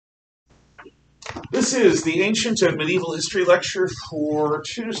This is the Ancient and Medieval History Lecture for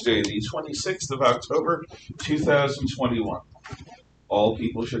Tuesday, the 26th of October, 2021. All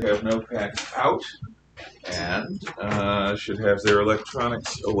people should have notepads out and should have their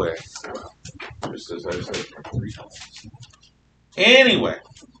electronics away. Just as I said 3 times. Anyway,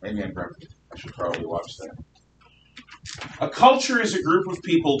 maybe I'm grumpy. I should probably watch that. A culture is a group of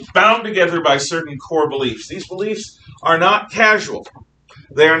people bound together by certain core beliefs. These beliefs are not casual.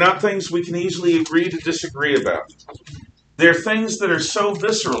 They are not things we can easily agree to disagree about. They're things that are so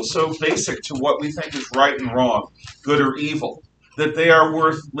visceral, so basic to what we think is right and wrong, good or evil, that they are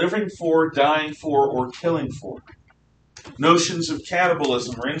worth living for, dying for, or killing for. Notions of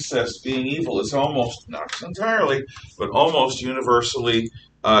cannibalism or incest being evil is almost, not entirely, but almost universally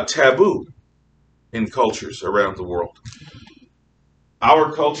taboo in cultures around the world.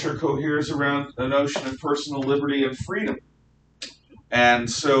 Our culture coheres around the notion of personal liberty and freedom.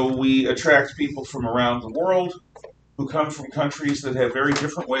 And so we attract people from around the world who come from countries that have very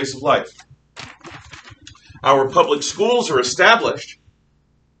different ways of life. Our public schools are established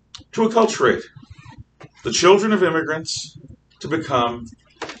to acculturate the children of immigrants to become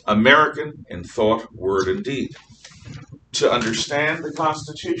American in thought, word, and deed. To understand the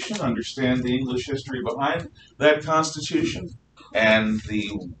Constitution, understand the English history behind that Constitution, and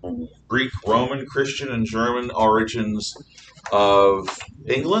the Greek, Roman, Christian, and German origins of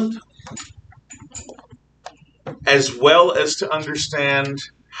England, as well as to understand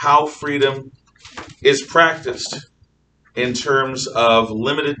how freedom is practiced in terms of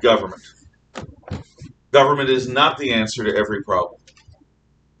limited government. Government is not the answer to every problem.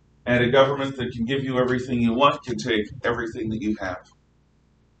 And a government that can give you everything you want can take everything that you have.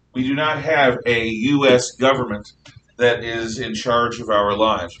 We do not have a U.S. government that is in charge of our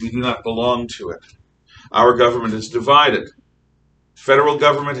lives. We do not belong to it. Our government is divided. Federal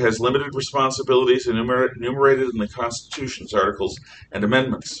government has limited responsibilities enumerated in the Constitution's articles and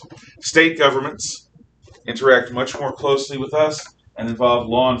amendments. State governments interact much more closely with us and involve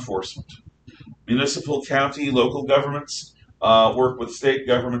law enforcement. Municipal, county, local governments work with state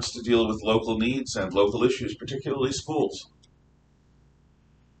governments to deal with local needs and local issues, particularly schools.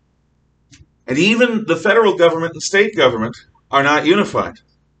 And even the federal government and state government are not unified.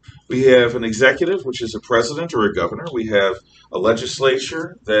 We have an executive, which is a president or a governor. We have a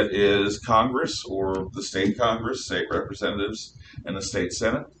legislature that is Congress or the state Congress, state representatives, and the state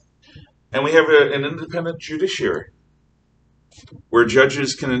Senate. And we have an independent judiciary where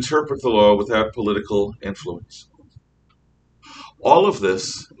judges can interpret the law without political influence. All of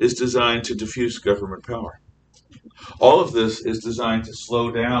this is designed to diffuse government power. All of this is designed to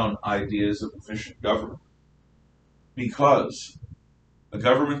slow down ideas of efficient government, because a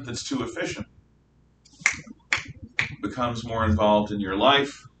government that's too efficient becomes more involved in your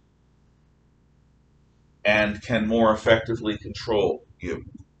life and can more effectively control you.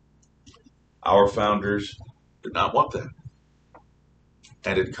 Our founders did not want that.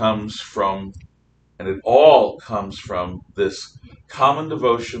 And it all comes from this common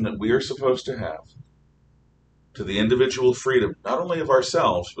devotion that we are supposed to have to the individual freedom, not only of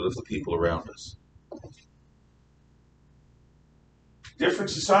ourselves, but of the people around us.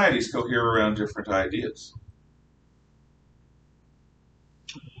 Different societies cohere around different ideas.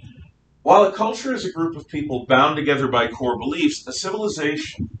 While a culture is a group of people bound together by core beliefs, a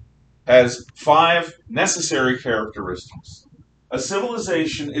civilization has 5 necessary characteristics. A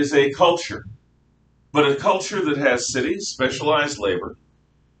civilization is a culture, but a culture that has cities, specialized labor,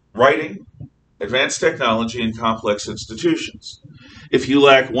 writing, advanced technology, and complex institutions. If you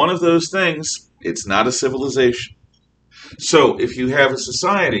lack one of those things, it's not a civilization. So if you have a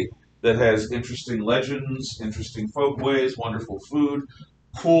society that has interesting legends, interesting folkways, wonderful food,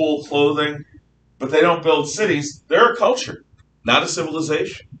 cool clothing, but they don't build cities, they're a culture, not a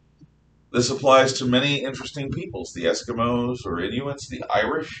civilization. This applies to many interesting peoples, the Eskimos or Inuits, the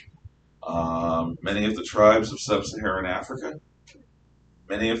Irish, many of the tribes of sub-Saharan Africa,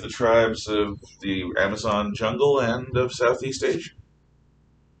 many of the tribes of the Amazon jungle and of Southeast Asia.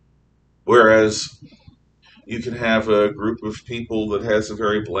 Whereas you can have a group of people that has a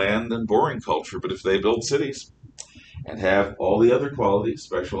very bland and boring culture, but if they build cities and have all the other qualities,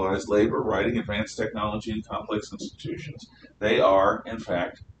 specialized labor, writing, advanced technology, and complex institutions, they are, in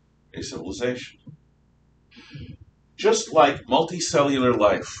fact, a civilization. Just like multicellular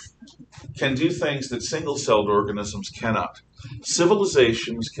life can do things that single-celled organisms cannot,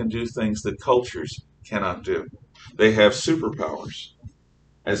 civilizations can do things that cultures cannot do. They have superpowers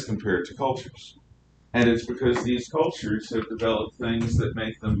as compared to cultures. And it's because these cultures have developed things that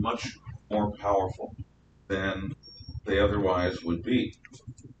make them much more powerful than they otherwise would be.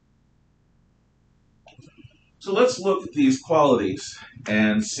 So let's look at these qualities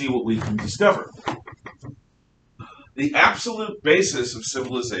and see what we can discover. The absolute basis of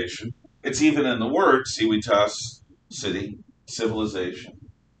civilization, it's even in the word civitas, city, civilization,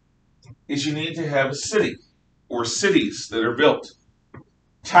 is you need to have a city or cities that are built.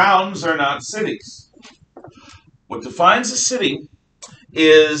 Towns are not cities. What defines a city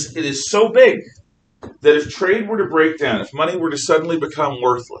is it is so big that if trade were to break down, if money were to suddenly become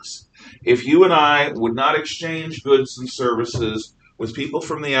worthless, if you and I would not exchange goods and services with people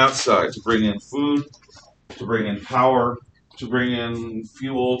from the outside to bring in food, to bring in power, to bring in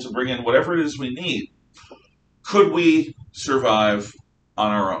fuel, to bring in whatever it is we need, could we survive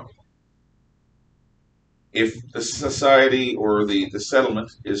on our own? If the society or the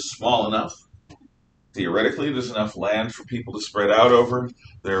settlement is small enough, theoretically there's enough land for people to spread out over,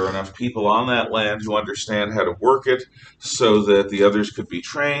 there are enough people on that land who understand how to work it so that the others could be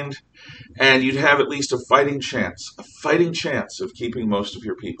trained, and you'd have at least a fighting chance of keeping most of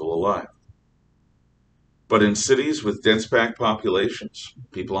your people alive. But in cities with dense packed populations,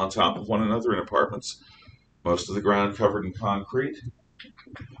 people on top of one another in apartments, most of the ground covered in concrete,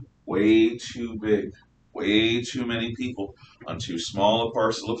 way too big, way too many people on too small a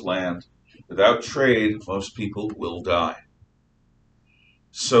parcel of land. Without trade, most people will die.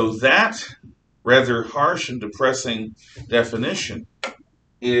 So that rather harsh and depressing definition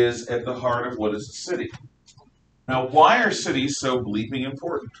is at the heart of what is a city. Now, why are cities so bleeping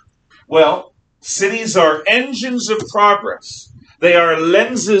important? Well, cities are engines of progress. They are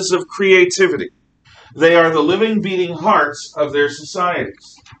lenses of creativity. They are the living, beating hearts of their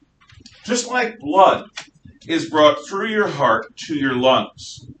societies. Just like blood is brought through your heart to your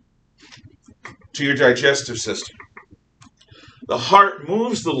lungs, to your digestive system. The heart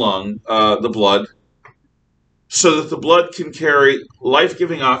moves the blood, so that the blood can carry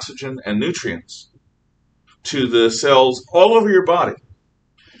life-giving oxygen and nutrients to the cells all over your body.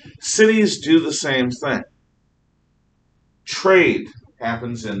 Cities do the same thing. Trade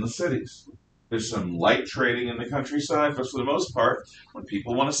happens in the cities. There's some light trading in the countryside, but for the most part, when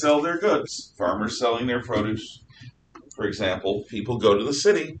people want to sell their goods, farmers selling their produce, for example, people go to the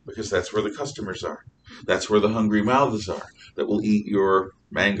city because that's where the customers are. That's where the hungry mouths are that will eat your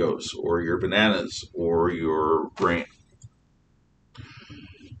mangoes or your bananas or your grain.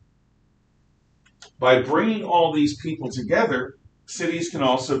 By bringing all these people together, cities can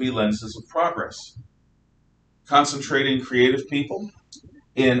also be lenses of progress. Concentrating creative people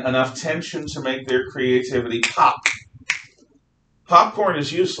in enough tension to make their creativity pop. Popcorn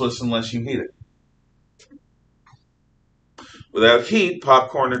is useless unless you heat it. Without heat,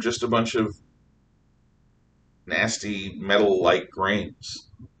 popcorn are just a bunch of nasty metal-like grains.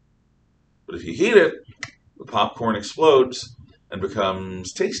 But if you heat it, the popcorn explodes and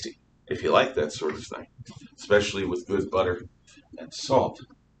becomes tasty, if you like that sort of thing, especially with good butter and salt.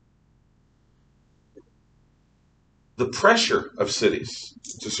 The pressure of cities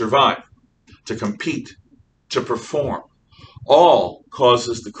to survive, to compete, to perform, all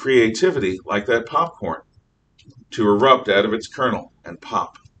causes the creativity, like that popcorn, to erupt out of its kernel and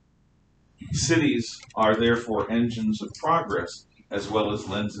pop. Cities are therefore engines of progress as well as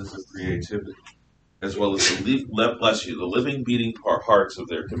lenses of creativity, as well as the living, beating hearts of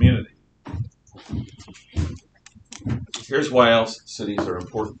their community. Here's why else cities are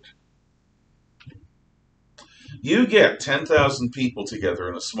important. You get 10,000 people together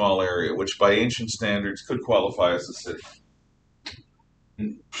in a small area, which by ancient standards could qualify as a city.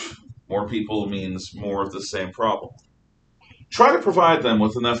 More people means more of the same problem. Try to provide them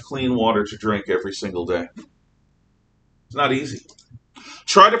with enough clean water to drink every single day. It's not easy.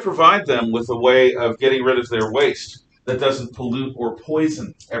 Try to provide them with a way of getting rid of their waste that doesn't pollute or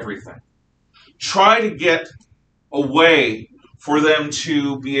poison everything. Try to get a way for them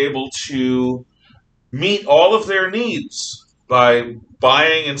to be able to meet all of their needs by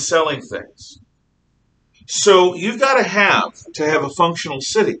buying and selling things. So you've got to have a functional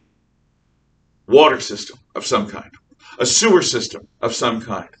city. Water system of some kind, a sewer system of some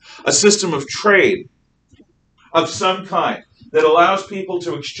kind, a system of trade of some kind that allows people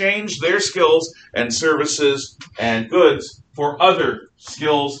to exchange their skills and services and goods for other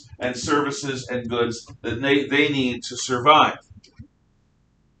skills and services and goods that they need to survive.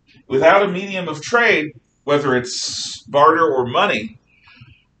 Without a medium of trade, whether it's barter or money,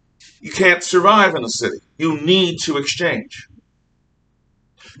 you can't survive in a city. You need to exchange.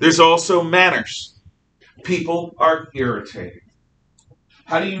 There's also manners. People are irritating.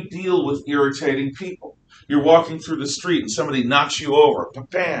 How do you deal with irritating people? You're walking through the street and somebody knocks you over,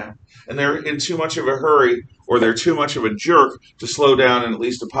 bam, and they're in too much of a hurry or they're too much of a jerk to slow down and at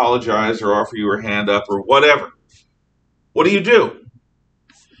least apologize or offer you a hand up or whatever. What do?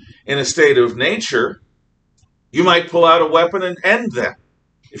 In a state of nature, you might pull out a weapon and end them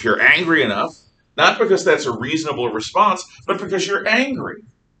if you're angry enough, not because that's a reasonable response, but because you're angry.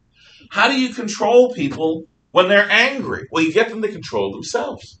 How do you control people when they're angry? Well, you get them to control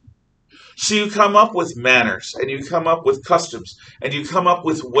themselves. So you come up with manners, and you come up with customs, and you come up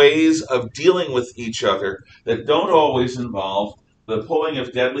with ways of dealing with each other that don't always involve the pulling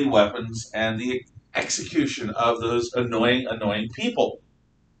of deadly weapons and the execution of those annoying people.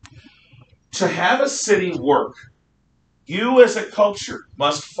 To have a city work, you as a culture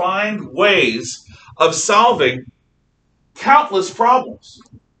must find ways of solving countless problems.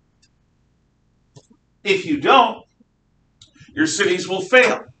 If you don't, your cities will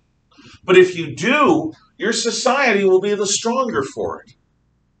fail. But if you do, your society will be the stronger for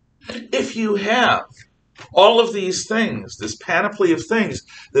it. If you have all of these things, this panoply of things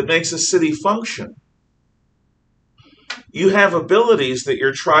that makes a city function, you have abilities that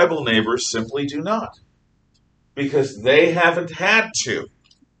your tribal neighbors simply do not, because they haven't had to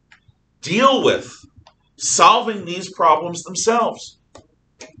deal with solving these problems themselves,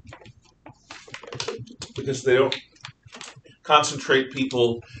 because they don't concentrate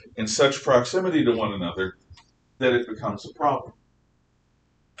people in such proximity to one another that it becomes a problem.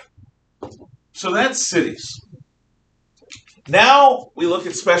 So that's cities. Now we look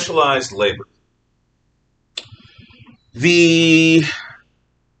at specialized labor. The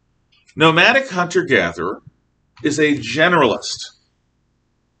nomadic hunter-gatherer is a generalist.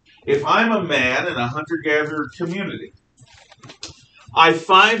 If I'm a man in a hunter-gatherer community, I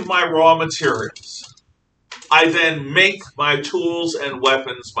find my raw materials. I then make my tools and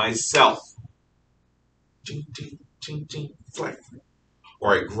weapons myself. Ching, ching, ching, ching, flack.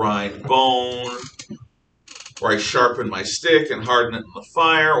 Or I grind bone, or I sharpen my stick and harden it in the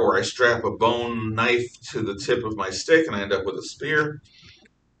fire, or I strap a bone knife to the tip of my stick and I end up with a spear.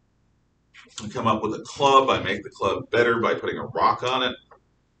 I come up with a club. I make the club better by putting a rock on it.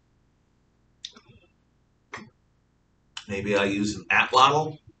 Maybe I use an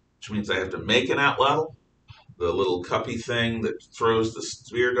atlatl, which means I have to make an atlatl, the little cuppy thing that throws the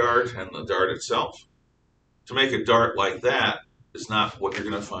spear dart and the dart itself. To make a dart like that is not what you're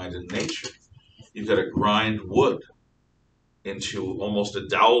going to find in nature. You've got to grind wood into almost a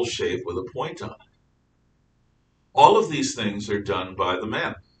dowel shape with a point on it. All of these things are done by the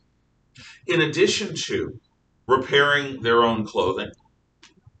men. In addition to repairing their own clothing,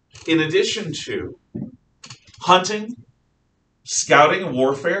 in addition to hunting, scouting, and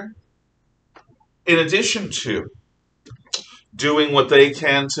warfare, in addition to doing what they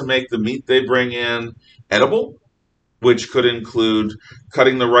can to make the meat they bring in edible, which could include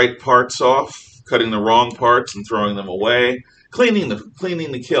cutting the right parts off, cutting the wrong parts and throwing them away. Cleaning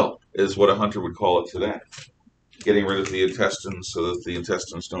the kill is what a hunter would call it today. Getting rid of the intestines so that the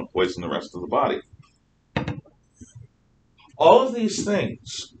intestines don't poison the rest of the body. All of these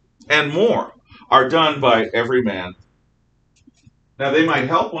things and more are done by every man. Now, they might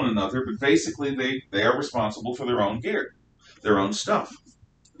help one another, but basically they are responsible for their own gear, their own stuff.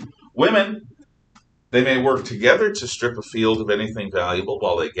 Women, they may work together to strip a field of anything valuable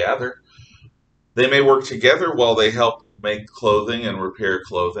while they gather. They may work together while they help make clothing and repair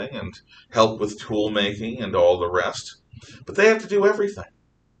clothing and help with tool making and all the rest. But they have to do everything.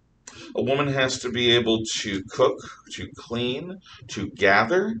 A woman has to be able to cook, to clean, to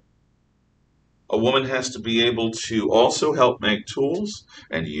gather. A woman has to be able to also help make tools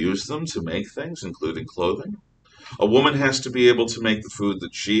and use them to make things, including clothing. A woman has to be able to make the food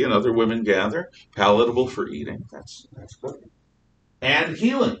that she and other women gather palatable for eating. That's good. And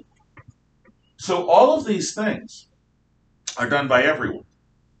healing. So all of these things are done by everyone.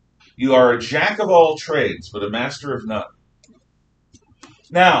 You are a jack of all trades, but a master of none.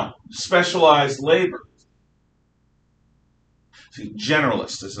 Now, specialized labor. See,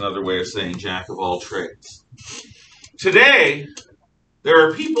 generalist is another way of saying jack of all trades. Today, there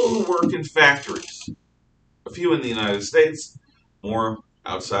are people who work in factories. A few in the United States, more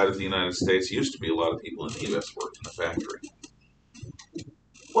outside of the United States. Used to be a lot of people in the U.S. worked in a factory.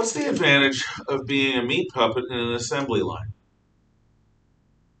 What's the advantage of being a meat puppet in an assembly line?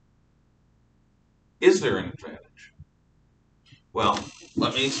 Is there an advantage? Well,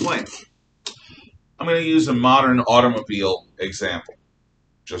 let me explain. I'm going to use a modern automobile example,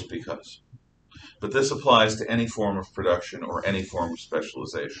 just because. But this applies to any form of production or any form of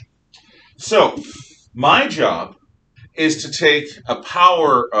specialization. So, my job is to take a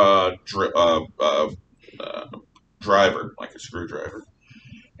power driver, like a screwdriver,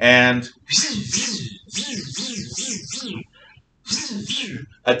 and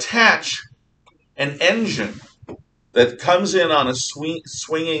attach an engine that comes in on a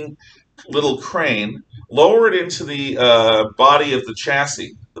swinging little crane, lower it into the body of the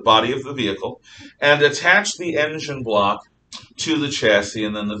chassis, the body of the vehicle, and attach the engine block to the chassis,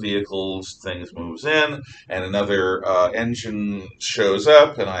 and then the vehicle's things moves in, and another engine shows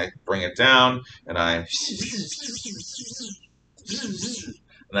up, and I bring it down, and I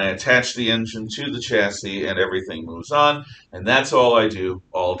attach the engine to the chassis, and everything moves on, and that's all I do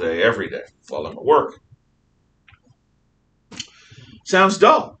all day, every day, while I'm at work. Sounds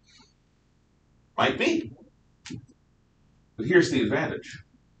dull. Might be. But here's the advantage.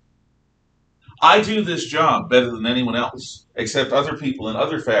 I do this job better than anyone else, except other people in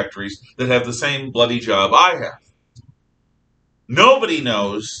other factories that have the same bloody job I have. Nobody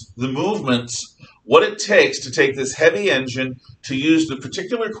knows the movements, what it takes to take this heavy engine, to use the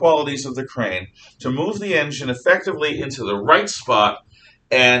particular qualities of the crane, to move the engine effectively into the right spot,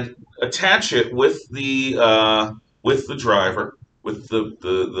 and attach it with the driver, with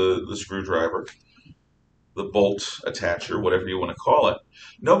the screwdriver, the bolt attacher, whatever you want to call it.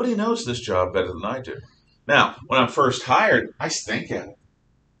 Nobody knows this job better than I do. Now, when I'm first hired, I stink at it.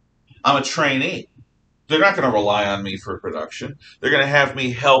 I'm a trainee. They're not going to rely on me for production. They're going to have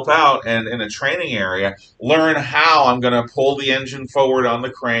me help out and in a training area, learn how I'm going to pull the engine forward on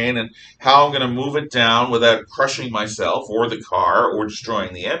the crane and how I'm going to move it down without crushing myself or the car or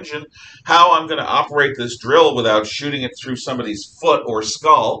destroying the engine, how I'm going to operate this drill without shooting it through somebody's foot or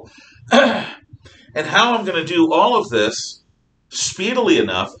skull, and how I'm going to do all of this speedily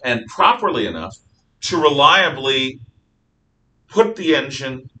enough and properly enough to reliably put the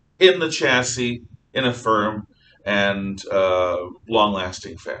engine in the chassis in a firm and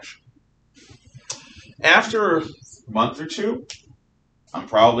long-lasting fashion. After a month or two, I'm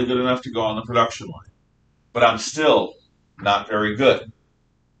probably good enough to go on the production line, but I'm still not very good.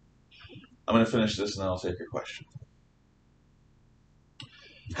 I'm going to finish this and then I'll take your question.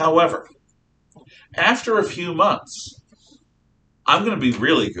 However, after a few months, I'm going to be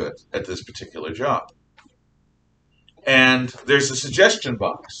really good at this particular job. And there's a suggestion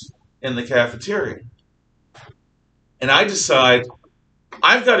box in the cafeteria. And I decide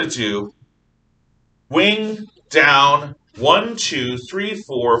I've got to do wing down 1, 2, 3,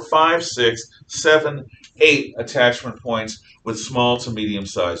 4, 5, 6, 7, 8 attachment points with small to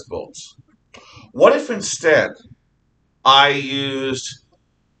medium-sized bolts. What if instead I used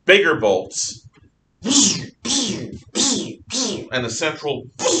bigger bolts and a central?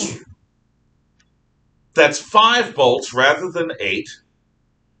 That's 5 bolts rather than 8.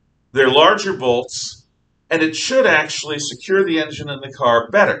 They're larger bolts, and it should actually secure the engine in the car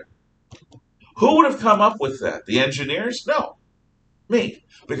better. Who would have come up with that? The engineers? No. Me.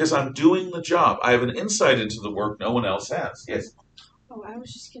 Because I'm doing the job. I have an insight into the work no one else has. Yes? Oh, I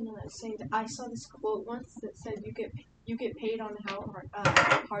was just going to say that I saw this quote once that said you get paid on how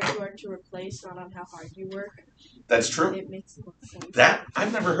hard you are to replace, not on how hard you work. That's true. It makes more sense. That?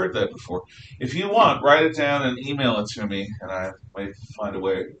 I've never heard that before. If you want, write it down and email it to me, and I might find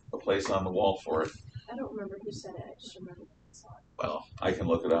a place on the wall for it. I don't remember who said it. I just remember that I saw it. Well, I can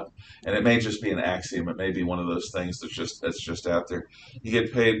look it up. And it may just be an axiom. It may be one of those things that's just out there. You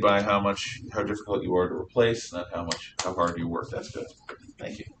get paid by how difficult you are to replace, not how hard you work. That's good.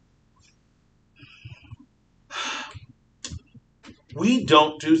 Thank you. We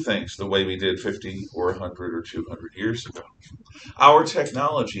don't do things the way we did 50 or 100 or 200 years ago. Our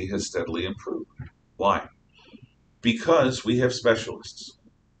technology has steadily improved. Why? Because we have specialists.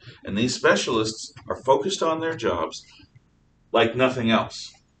 And these specialists are focused on their jobs like nothing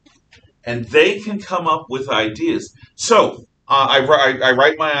else. And they can come up with ideas. So I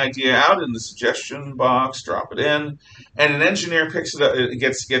write my idea out in the suggestion box, drop it in, and an engineer picks it up,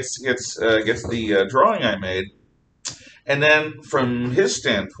 gets the drawing I made, and then from his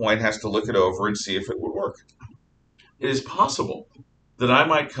standpoint has to look it over and see if it would work. It is possible that I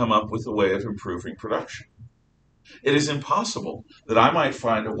might come up with a way of improving production. It is impossible that I might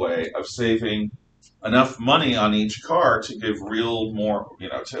find a way of saving enough money on each car to give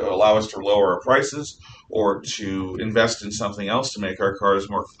to allow us to lower our prices or to invest in something else to make our cars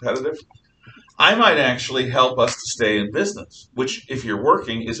more competitive. I might actually help us to stay in business, which if you're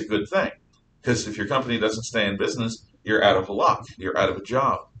working is a good thing. Because if your company doesn't stay in business, you're out of luck. You're out of a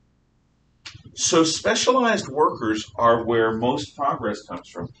job. So specialized workers are where most progress comes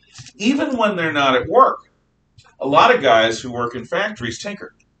from. Even when they're not at work. A lot of guys who work in factories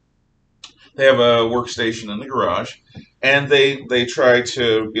tinker. They have a workstation in the garage, and they try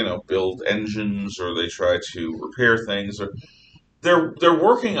to build engines, or they try to repair things, or they're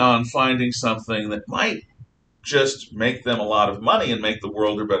working on finding something that might just make them a lot of money and make the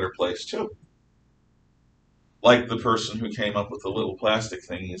world a better place too. Like the person who came up with the little plastic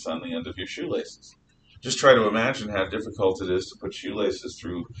thingies on the end of your shoelaces. Just try to imagine how difficult it is to put shoelaces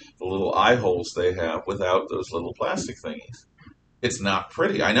through the little eye holes they have without those little plastic thingies. It's not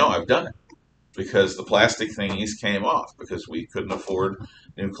pretty. I know, I've done it. Because the plastic thingies came off because we couldn't afford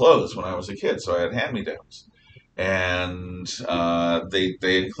new clothes when I was a kid, so I had hand-me-downs. And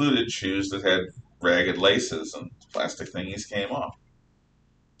they included shoes that had ragged laces, and plastic thingies came off.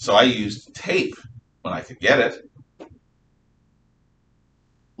 So I used tape when I could get it.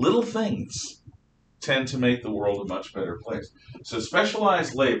 Little things tend to make the world a much better place. So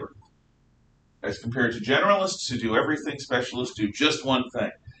specialized labor, as compared to generalists who do everything, specialists do just one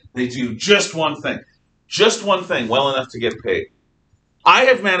thing. They do just one thing well enough to get paid. I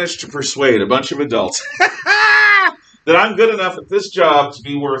have managed to persuade a bunch of adults that I'm good enough at this job to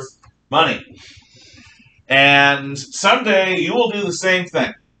be worth money. And someday you will do the same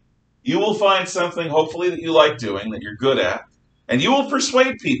thing. You will find something, hopefully, that you like doing, that you're good at, and you will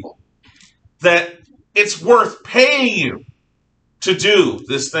persuade people that it's worth paying you to do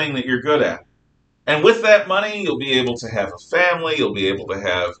this thing that you're good at. And with that money, you'll be able to have a family, you'll be able to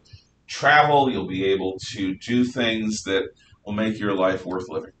have travel, you'll be able to do things that will make your life worth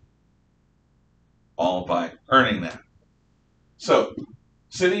living. All by earning that. So,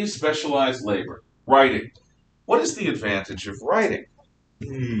 cities, specialized labor, writing. What is the advantage of writing?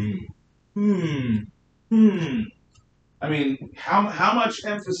 I mean, how much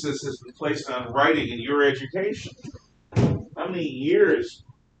emphasis has been placed on writing in your education? How many years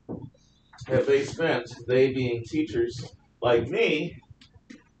have they spent, they being teachers like me,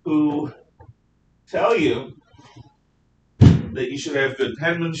 who tell you that you should have good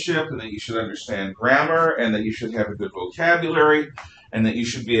penmanship, and that you should understand grammar, and that you should have a good vocabulary, and that you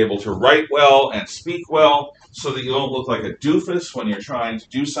should be able to write well and speak well so that you don't look like a doofus when you're trying to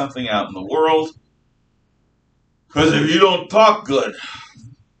do something out in the world. Because if you don't talk good,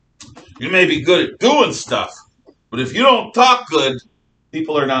 you may be good at doing stuff, but if you don't talk good,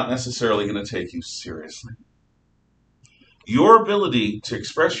 people are not necessarily going to take you seriously. Your ability to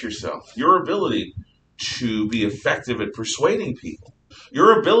express yourself, your ability to be effective at persuading people,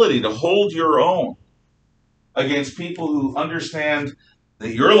 your ability to hold your own against people who understand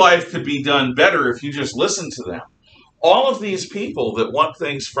that your life could be done better if you just listen to them. All of these people that want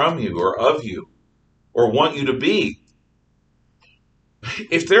things from you or of you or want you to be,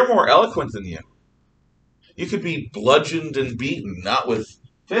 if they're more eloquent than you could be bludgeoned and beaten, not with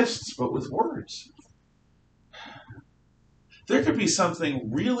fists, but with words. There could be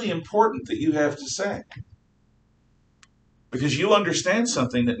something really important that you have to say, because you understand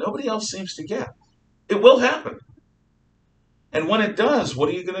something that nobody else seems to get. It will happen. And when it does, what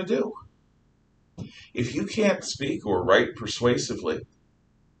are you going to do? If you can't speak or write persuasively,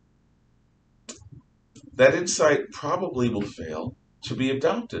 that insight probably will fail to be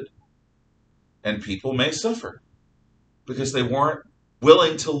adopted. And people may suffer because they weren't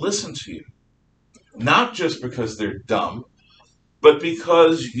willing to listen to you. Not just because they're dumb, but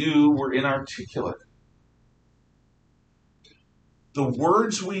because you were inarticulate. The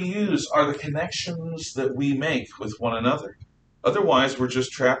words we use are the connections that we make with one another. Otherwise, we're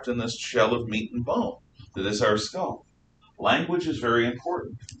just trapped in this shell of meat and bone that is our skull. Language is very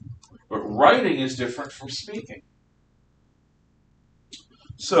important, but writing is different from speaking.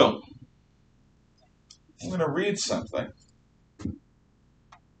 So, I'm going to read something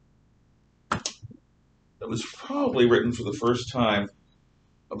that was probably written for the first time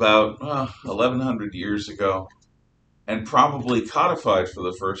about 1,100 years ago, and probably codified for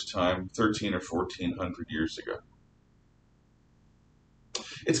the first time 1,300 or 1,400 years ago.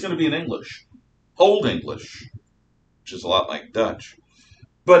 It's going to be in English, Old English, which is a lot like Dutch,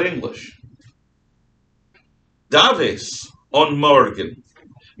 but English. Davis on morgen,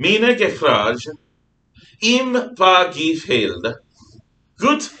 mine gefrage, im var gifhelde,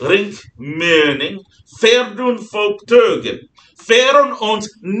 gut rink mening, ferdun folk tögen, feron und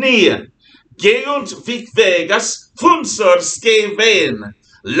nien, geunt vic vegas, funsor skeven,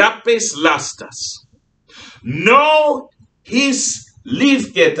 lapis lastas. No his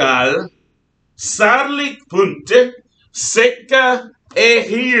livgetal, sarlik punte, secca e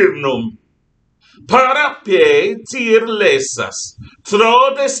hirnum. Parapie tir lesas,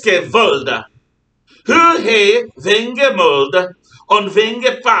 trodes que volda. Hur he venge mulda, on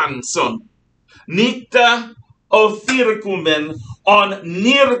venge panson. Nita of firkumen on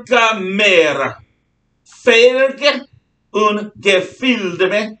nirga mer, ferge un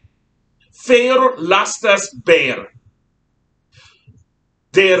gefildeme, fer lastas ber.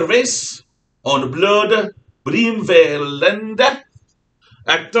 Dervis on blöde brimvelende,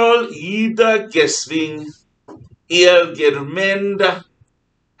 actol ida gesving, el germenda,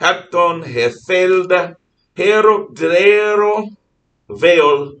 hatton hefelda, hero drero,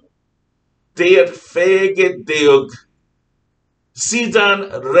 veol, der fege deug,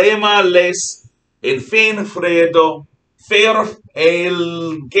 sidan rema les, in fen fredo, fer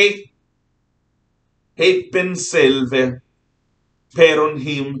elge, hepen selve, peron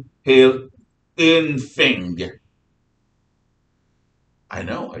him hel infeng. I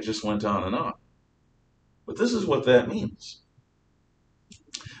know, I just went on and on. But this is what that means.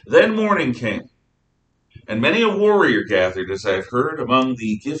 Then morning came, and many a warrior gathered, as I've heard, among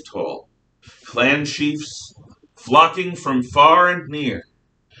the gift hall, clan chiefs flocking from far and near,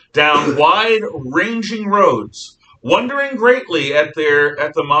 down wide-ranging roads, wondering greatly at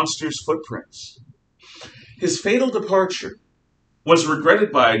the monster's footprints. His fatal departure was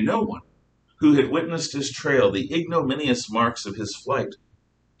regretted by no one who had witnessed his trail, the ignominious marks of his flight,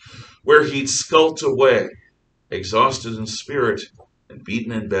 where he'd skulked away, exhausted in spirit and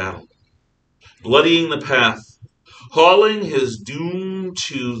beaten in battle, bloodying the path, hauling his doom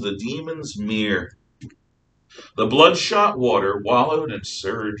to the demon's mere. The bloodshot water wallowed and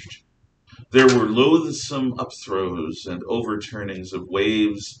surged. There were loathsome upthrows and overturnings of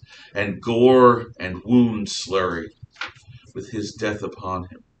waves, and gore and wound slurry. With his death upon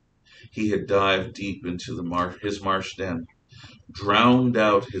him, he had dived deep into his marsh den, drowned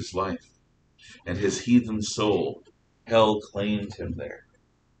out his life, and his heathen soul, hell claimed him there.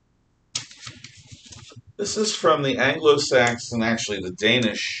 This is from the Anglo-Saxon, actually the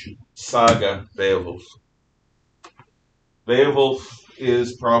Danish saga Beowulf. Beowulf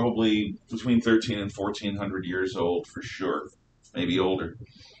is probably between 13 and 1400 years old for sure, maybe older.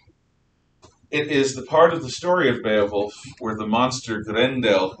 It is the part of the story of Beowulf where the monster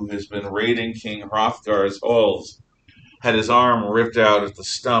Grendel, who has been raiding King Hrothgar's halls, had his arm ripped out at the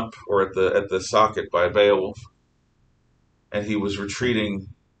stump or at the socket by Beowulf, and he was retreating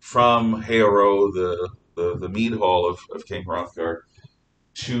from Heorot, the mead hall of King Hrothgar,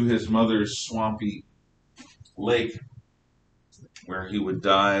 to his mother's swampy lake, where he would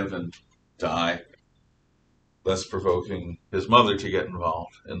dive and die, thus provoking his mother to get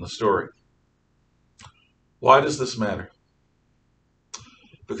involved in the story. Why does this matter?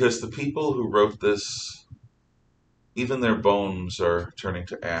 Because the people who wrote this, even their bones are turning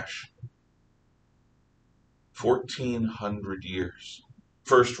to ash. 1400 years.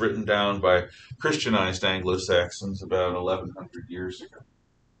 First written down by Christianized Anglo-Saxons about 1100 years ago.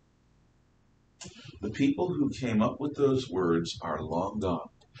 The people who came up with those words are long gone.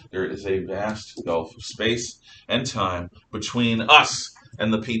 There is a vast gulf of space and time between us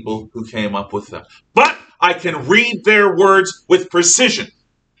and the people who came up with them. But I can read their words with precision.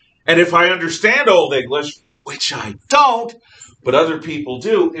 And if I understand Old English, which I don't, but other people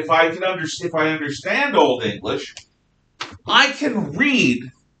do, if I understand Old English, I can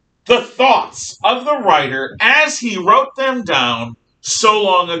read the thoughts of the writer as he wrote them down so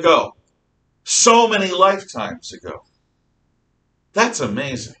long ago, so many lifetimes ago. That's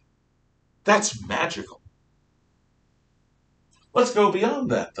amazing. That's magical. Let's go beyond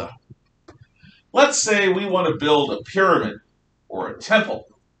that, though. Let's say we want to build a pyramid or a temple,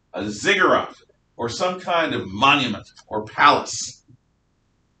 a ziggurat, or some kind of monument or palace.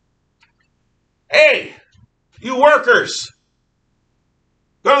 Hey, you workers,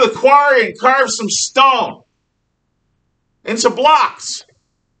 go to the quarry and carve some stone into blocks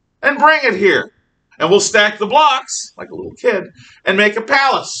and bring it here. And we'll stack the blocks, like a little kid, and make a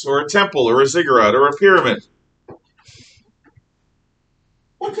palace or a temple or a ziggurat or a pyramid.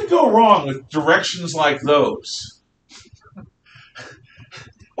 What could go wrong with directions like those?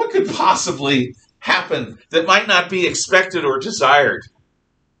 What could possibly happen that might not be expected or desired?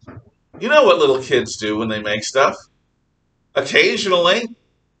 You know what little kids do when they make stuff? Occasionally,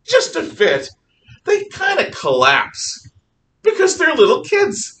 just a bit, they kind of collapse because they're little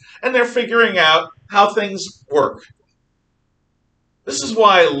kids and they're figuring out how things work. This is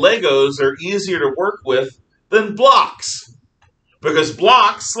why Legos are easier to work with than blocks, because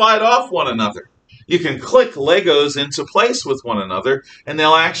blocks slide off one another. You can click Legos into place with one another, and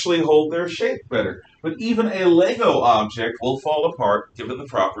they'll actually hold their shape better. But even a Lego object will fall apart given the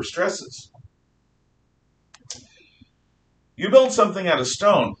proper stresses. You build something out of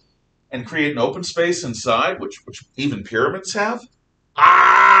stone and create an open space inside, which even pyramids have.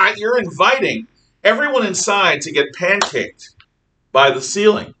 You're inviting everyone inside to get pancaked by the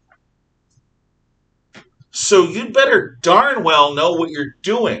ceiling. So you'd better darn well know what you're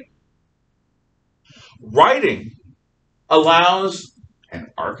doing. Writing allows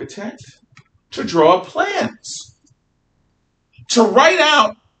an architect to draw plans, to write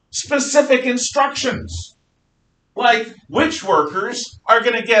out specific instructions, like which workers are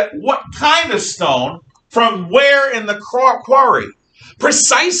going to get what kind of stone from where in the quarry.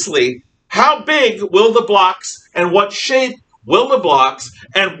 Precisely how big will the blocks and what shape will the blocks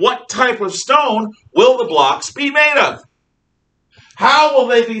and what type of stone will the blocks be made of? How will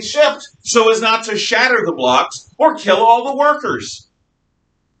they be shipped so as not to shatter the blocks or kill all the workers?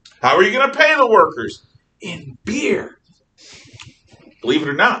 How are you going to pay the workers? In beer. Believe it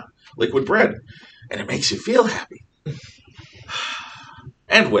or not, liquid bread. And it makes you feel happy.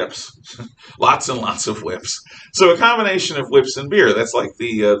 And whips. Lots and lots of whips. So a combination of whips and beer. That's like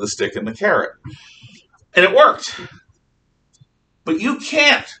the stick and the carrot. And it worked. But you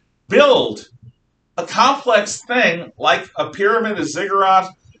can't build a complex thing like a pyramid, a ziggurat,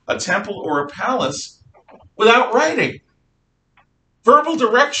 a temple, or a palace without writing. Verbal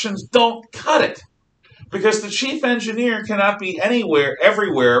directions don't cut it, because the chief engineer cannot be anywhere,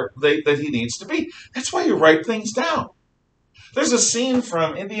 everywhere that he needs to be. That's why you write things down. There's a scene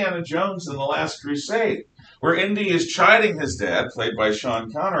from Indiana Jones and the Last Crusade where Indy is chiding his dad, played by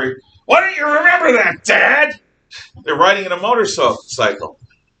Sean Connery. Why don't you remember that, Dad? They're riding in a motorcycle.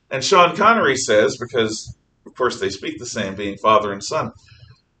 And Sean Connery says, because, of course, they speak the same, being father and son,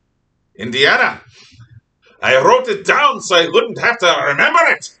 Indiana, I wrote it down so I wouldn't have to remember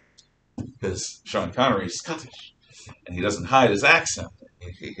it. Because Sean Connery is Scottish, and he doesn't hide his accent.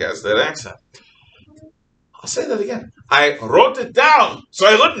 He has that accent. I'll say that again. I wrote it down so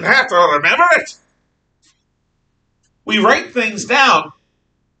I wouldn't have to remember it. We write things down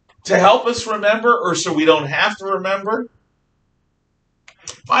to help us remember, or so we don't have to remember.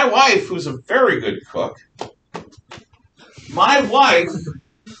 My wife, who's a very good cook, my wife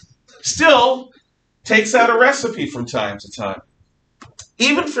still takes out a recipe from time to time,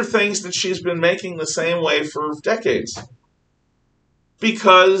 even for things that she's been making the same way for decades,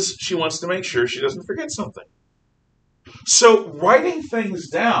 because she wants to make sure she doesn't forget something. So writing things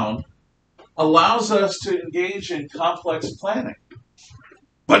down allows us to engage in complex planning.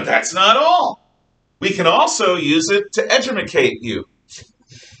 But that's not all. We can also use it to educate you.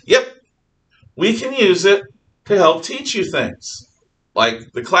 Yep, we can use it to help teach you things,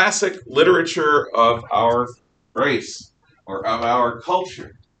 like the classic literature of our race or of our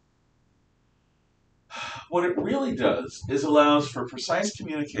culture. What it really does is allows for precise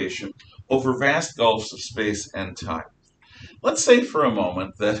communication over vast gulfs of space and time. Let's say for a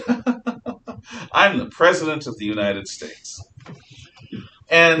moment that I'm the President of the United States,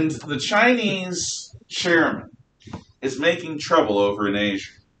 and the Chinese chairman is making trouble over in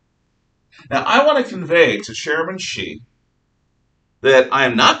Asia. Now, I want to convey to Chairman Xi that I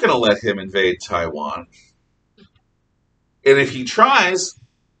am not going to let him invade Taiwan. And if he tries,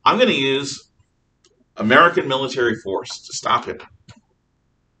 I'm going to use American military force to stop him.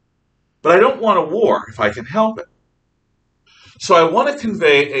 But I don't want a war if I can help it. So I want to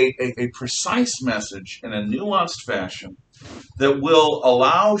convey a precise message in a nuanced fashion that will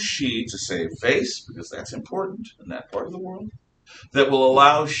allow Xi to save face, because that's important in that part of the world, that will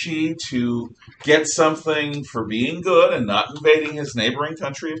allow Xi to get something for being good and not invading his neighboring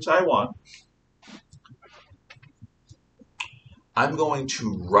country of Taiwan. I'm going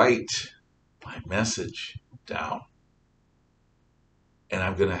to write my message down, and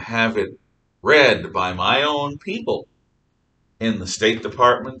I'm going to have it read by my own people in the State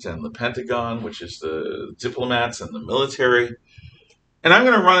Department and the Pentagon, which is the diplomats and the military. And I'm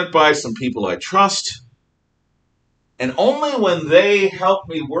going to run it by some people I trust. And only when they help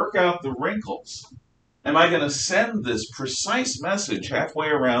me work out the wrinkles am I going to send this precise message halfway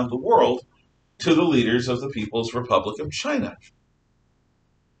around the world to the leaders of the People's Republic of China.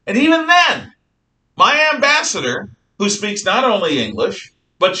 And even then, my ambassador, who speaks not only English,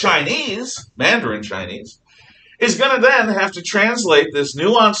 but Chinese, Mandarin Chinese, is going to then have to translate this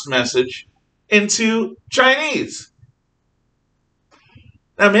nuanced message into Chinese.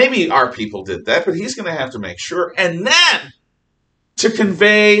 Now, maybe our people did that, but he's going to have to make sure. And then, to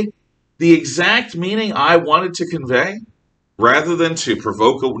convey the exact meaning I wanted to convey, rather than to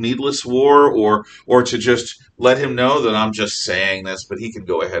provoke a needless war or to just let him know that I'm just saying this, but he can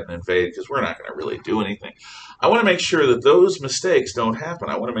go ahead and invade because we're not going to really do anything. I want to make sure that those mistakes don't happen.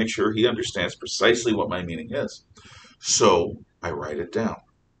 I want to make sure he understands precisely what my meaning is. So I write it down.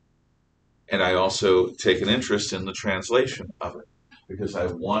 And I also take an interest in the translation of it, because I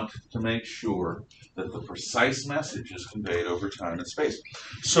want to make sure that the precise message is conveyed over time and space.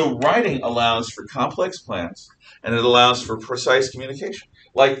 So writing allows for complex plans, and it allows for precise communication,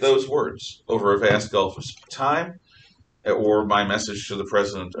 like those words, over a vast gulf of time, or my message to the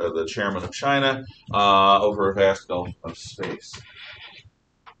president, the chairman of China, over a vast gulf of space.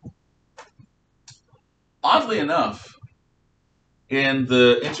 Oddly enough, in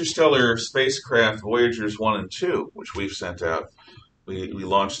the interstellar spacecraft Voyagers 1 and 2, which we've sent out, we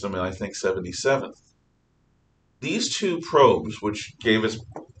launched them in, I think, 77. These two probes, which gave us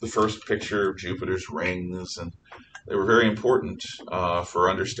the first picture of Jupiter's rings, and they were very important for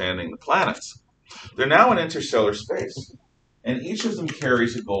understanding the planets, they're now in interstellar space, and each of them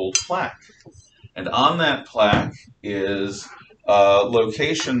carries a gold plaque. And on that plaque is a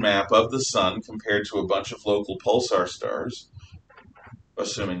location map of the sun compared to a bunch of local pulsar stars,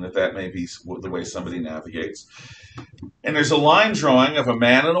 assuming that that may be the way somebody navigates. And there's a line drawing of a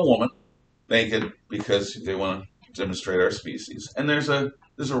man and a woman, naked, because they want to demonstrate our species. And there's a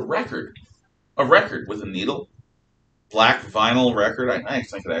record with a needle, black vinyl record. I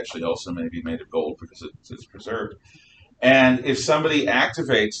think it actually also may be made of gold because it's preserved. And if somebody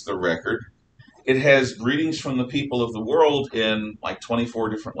activates the record, it has greetings from the people of the world in like 24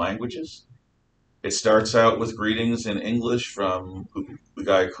 different languages. It starts out with greetings in English from the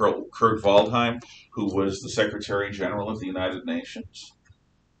guy Kurt Waldheim, who was the Secretary General of the United Nations.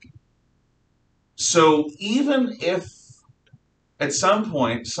 So even if at some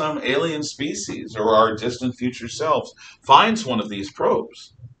point some alien species or our distant future selves finds one of these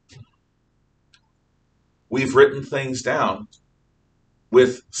probes, we've written things down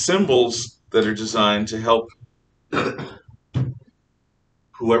with symbols that are designed to help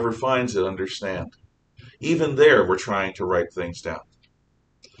whoever finds it understand. Even there, we're trying to write things down.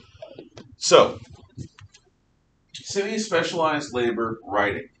 So, city specialized labor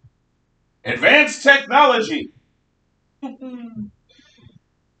writing. Advanced technology!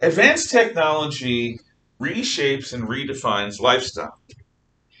 Advanced technology reshapes and redefines lifestyle.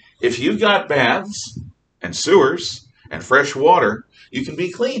 If you've got baths and sewers and fresh water, you can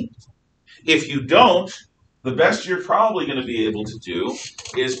be clean. If you don't, the best you're probably going to be able to do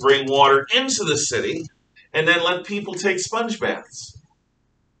is bring water into the city and then let people take sponge baths.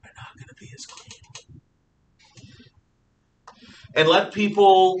 They're not going to be as clean. And let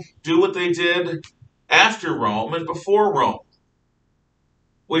people do what they did after Rome and before Rome,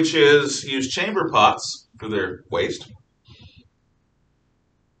 which is use chamber pots for their waste.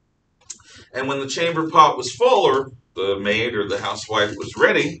 And when the chamber pot was full, or the maid or the housewife was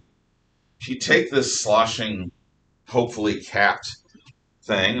ready, she'd take this sloshing, hopefully capped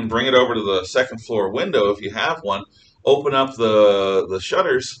thing and bring it over to the second floor window if you have one, open up the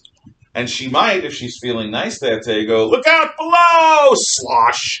shutters, and she might, if she's feeling nice that day, go, "Look out below,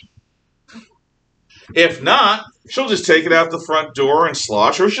 slosh!" If not, she'll just take it out the front door and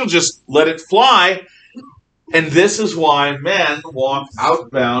slosh, or she'll just let it fly. And this is why men walk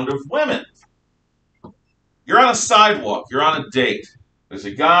outbound of women. You're on a sidewalk, you're on a date. There's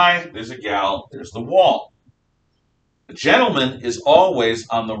a guy, there's a gal, there's the wall. The gentleman is always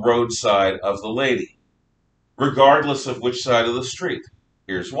on the roadside of the lady, regardless of which side of the street.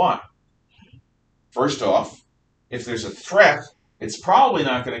 Here's why. First off, if there's a threat, it's probably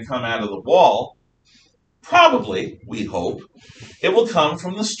not going to come out of the wall. Probably, we hope, it will come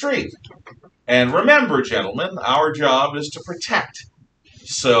from the street. And remember, gentlemen, our job is to protect.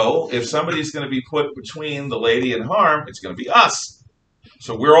 So if somebody's going to be put between the lady and harm, it's going to be us.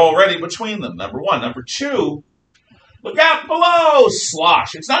 So we're already between them, number one. Number two, look out below,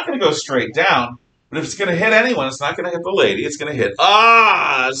 slosh. It's not going to go straight down, but if it's going to hit anyone, it's not going to hit the lady. It's going to hit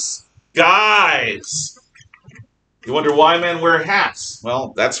us, guys. You wonder why men wear hats?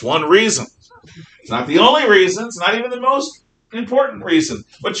 Well, that's one reason. It's not the only reason. It's not even the most important reason.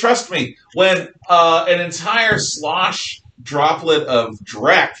 But trust me, when an entire slosh droplet of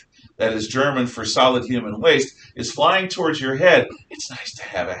Dreck, that is German for solid human waste, is flying towards your head, it's nice to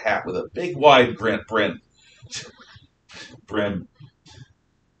have a hat with a big wide brim.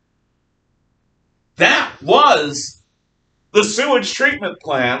 That was the sewage treatment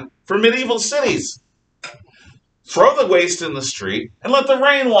plan for medieval cities. Throw the waste in the street and let the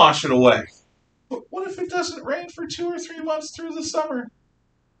rain wash it away. But what if it doesn't rain for 2 or 3 months through the summer?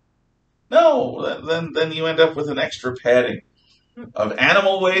 No, then you end up with an extra padding of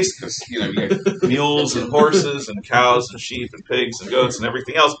animal waste, because you get mules and horses and cows and sheep and pigs and goats and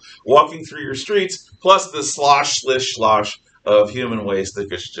everything else walking through your streets, plus the slosh of human waste that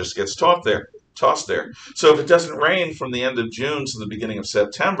just gets tossed there. So if it doesn't rain from the end of June to the beginning of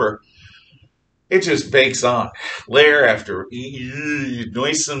September, It just bakes on, layer after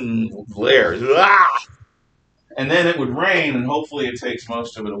noisome layer. Ah! And then it would rain, and hopefully it takes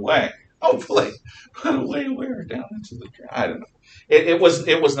most of it away. Hopefully, but away, layer down into the. I don't know. It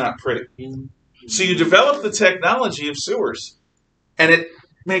was not pretty. So you develop the technology of sewers, and it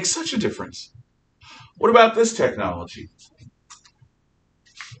makes such a difference. What about this technology?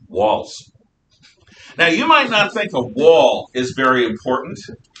 Walls. Now, you might not think a wall is very important,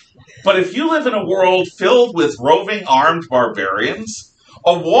 but if you live in a world filled with roving armed barbarians,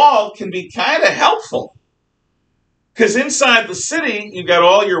 a wall can be kind of helpful. Because inside the city, you've got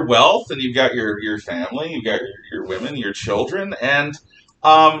all your wealth, and you've got your family, you've got your women, your children, and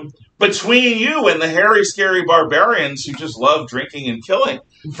between you and the hairy, scary barbarians who just love drinking and killing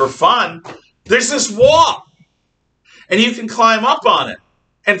for fun, there's this wall. And you can climb up on it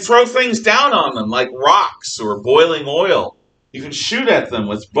and throw things down on them like rocks or boiling oil. You can shoot at them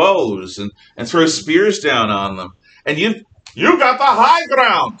with bows and throw spears down on them. And you got the high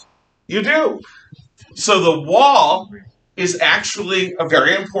ground. You do. So the wall is actually a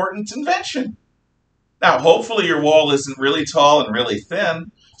very important invention. Now, hopefully your wall isn't really tall and really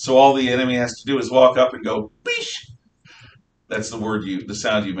thin, so all the enemy has to do is walk up and go, beesh. That's the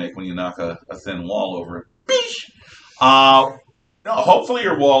sound you make when you knock a thin wall over. Beesh. No, hopefully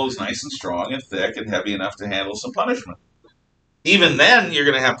your wall is nice and strong and thick and heavy enough to handle some punishment. Even then, you're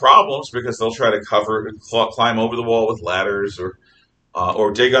going to have problems because they'll try to climb over the wall with ladders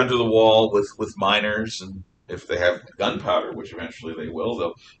or dig under the wall with miners, and if they have gunpowder, which eventually they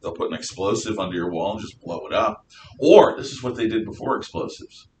will, they'll put an explosive under your wall and just blow it up. Or this is what they did before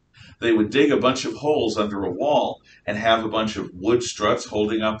explosives. They would dig a bunch of holes under a wall and have a bunch of wood struts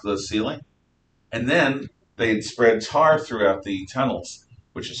holding up the ceiling, and then they'd spread tar throughout the tunnels,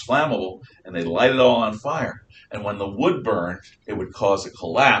 which is flammable, and they'd light it all on fire. And when the wood burned, it would cause a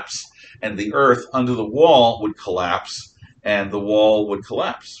collapse, and the earth under the wall would collapse, and the wall would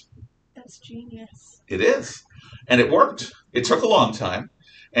collapse. That's genius. It is. And it worked. It took a long time.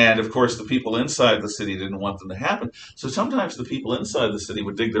 And, of course, the people inside the city didn't want them to happen. So sometimes the people inside the city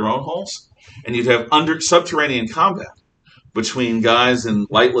would dig their own holes, and you'd have subterranean combat between guys in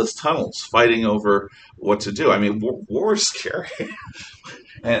lightless tunnels fighting over what to do. I mean, war is scary.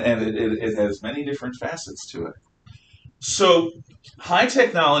 and it has many different facets to it. So high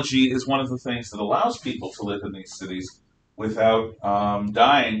technology is one of the things that allows people to live in these cities without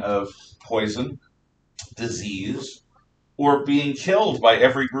dying of poison, disease, or being killed by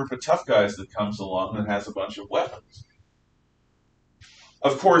every group of tough guys that comes along that has a bunch of weapons.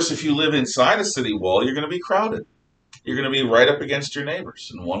 Of course, if you live inside a city wall, you're going to be crowded. You're going to be right up against your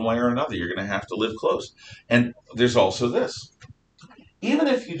neighbors in one way or another. You're going to have to live close. And there's also this. Even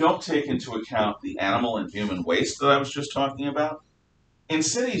if you don't take into account the animal and human waste that I was just talking about, in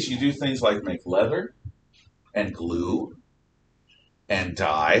cities you do things like make leather and glue and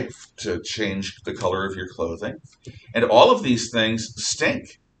dye to change the color of your clothing. And all of these things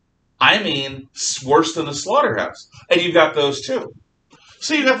stink. I mean, worse than a slaughterhouse. And you got those too.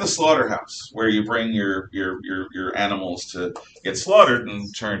 So you got the slaughterhouse where you bring your animals to get slaughtered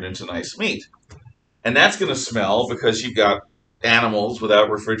and turned into nice meat. And that's going to smell because you've got animals without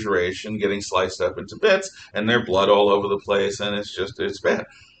refrigeration getting sliced up into bits and their blood all over the place, and it's bad.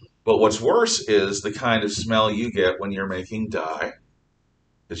 But what's worse is the kind of smell you get when you're making dye,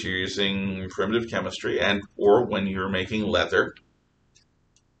 because you're using primitive chemistry, and or when you're making leather,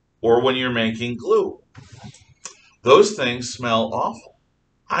 or when you're making glue. Those things smell awful.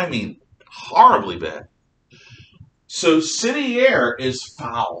 I mean, horribly bad. So city air is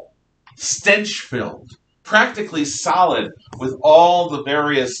foul, stench-filled, practically solid with all the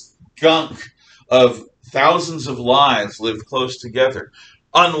various gunk of thousands of lives lived close together.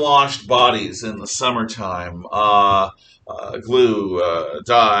 Unwashed bodies in the summertime, glue,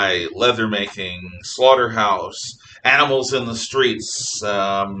 dye, leather making, slaughterhouse, animals in the streets,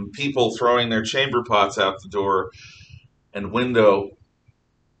 people throwing their chamber pots out the door and window.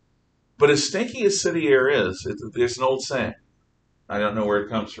 But as stinky as city air is, there's an old saying. I don't know where it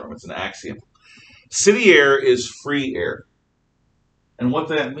comes from. It's an axiom. City air is free air. And what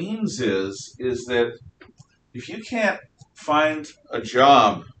that means is that if you can't find a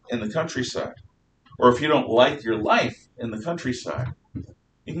job in the countryside, or if you don't like your life in the countryside,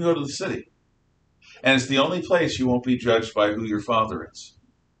 you can go to the city. And it's the only place you won't be judged by who your father is.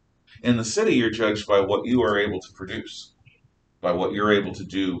 In the city, you're judged by what you are able to produce, by what you're able to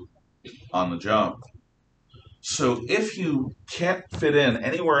do on the job. So if you can't fit in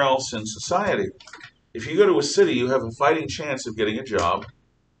anywhere else in society, if you go to a city, you have a fighting chance of getting a job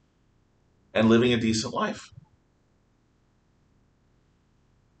and living a decent life.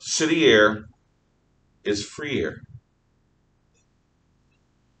 City air is freer.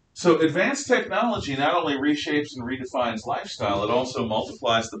 So advanced technology not only reshapes and redefines lifestyle, it also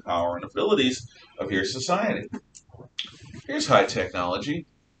multiplies the power and abilities of your society. Here's high technology,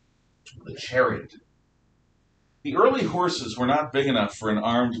 the chariot. The early horses were not big enough for an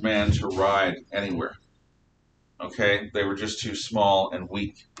armed man to ride anywhere. Okay, they were just too small and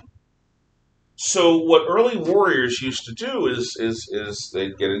weak. So what early warriors used to do is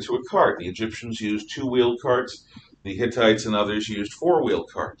they'd get into a cart. The Egyptians used two-wheeled carts. The Hittites and others used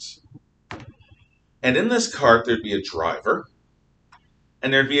four-wheeled carts. And in this cart, there'd be a driver,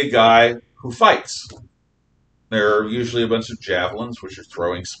 and there'd be a guy who fights. There are usually a bunch of javelins, which are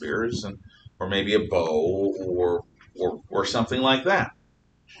throwing spears, or maybe a bow, or something like that.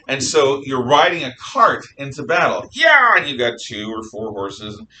 And so you're riding a cart into battle. Yeah, and you've got 2 or 4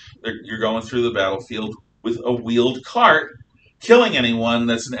 horses. And you're going through the battlefield with a wheeled cart, killing anyone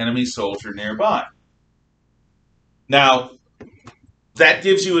that's an enemy soldier nearby. Now, that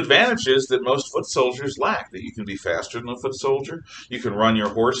gives you advantages that most foot soldiers lack, that you can be faster than a foot soldier. You can run your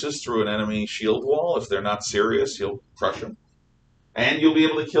horses through an enemy shield wall. If they're not serious, you'll crush them. And you'll be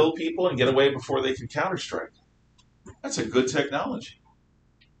able to kill people and get away before they can counterstrike. That's a good technology.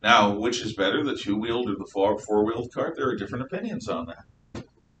 Now, which is better, the two-wheeled or the four-wheeled cart? There are different opinions on that. Of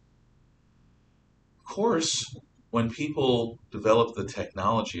course, when people develop the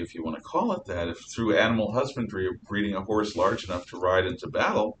technology, if you want to call it that, if through animal husbandry of breeding a horse large enough to ride into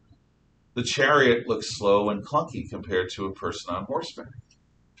battle, the chariot looks slow and clunky compared to a person on horseback.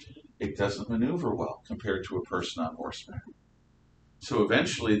 It doesn't maneuver well compared to a person on horseback. So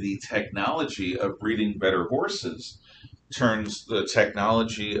eventually the technology of breeding better horses turns the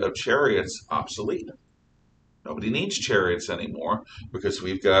technology of chariots obsolete. Nobody needs chariots anymore because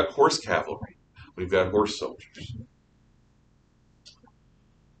we've got horse cavalry. We've got horse soldiers.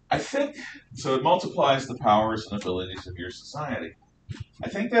 I think, so it multiplies the powers and abilities of your society. I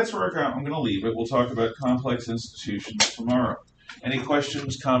think that's where I'm going to leave it. We'll talk about complex institutions tomorrow. Any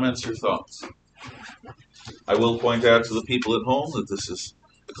questions, comments, or thoughts? I will point out to the people at home that this is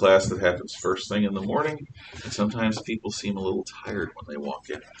a class that happens first thing in the morning, and sometimes people seem a little tired when they walk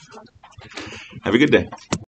in. Have a good day.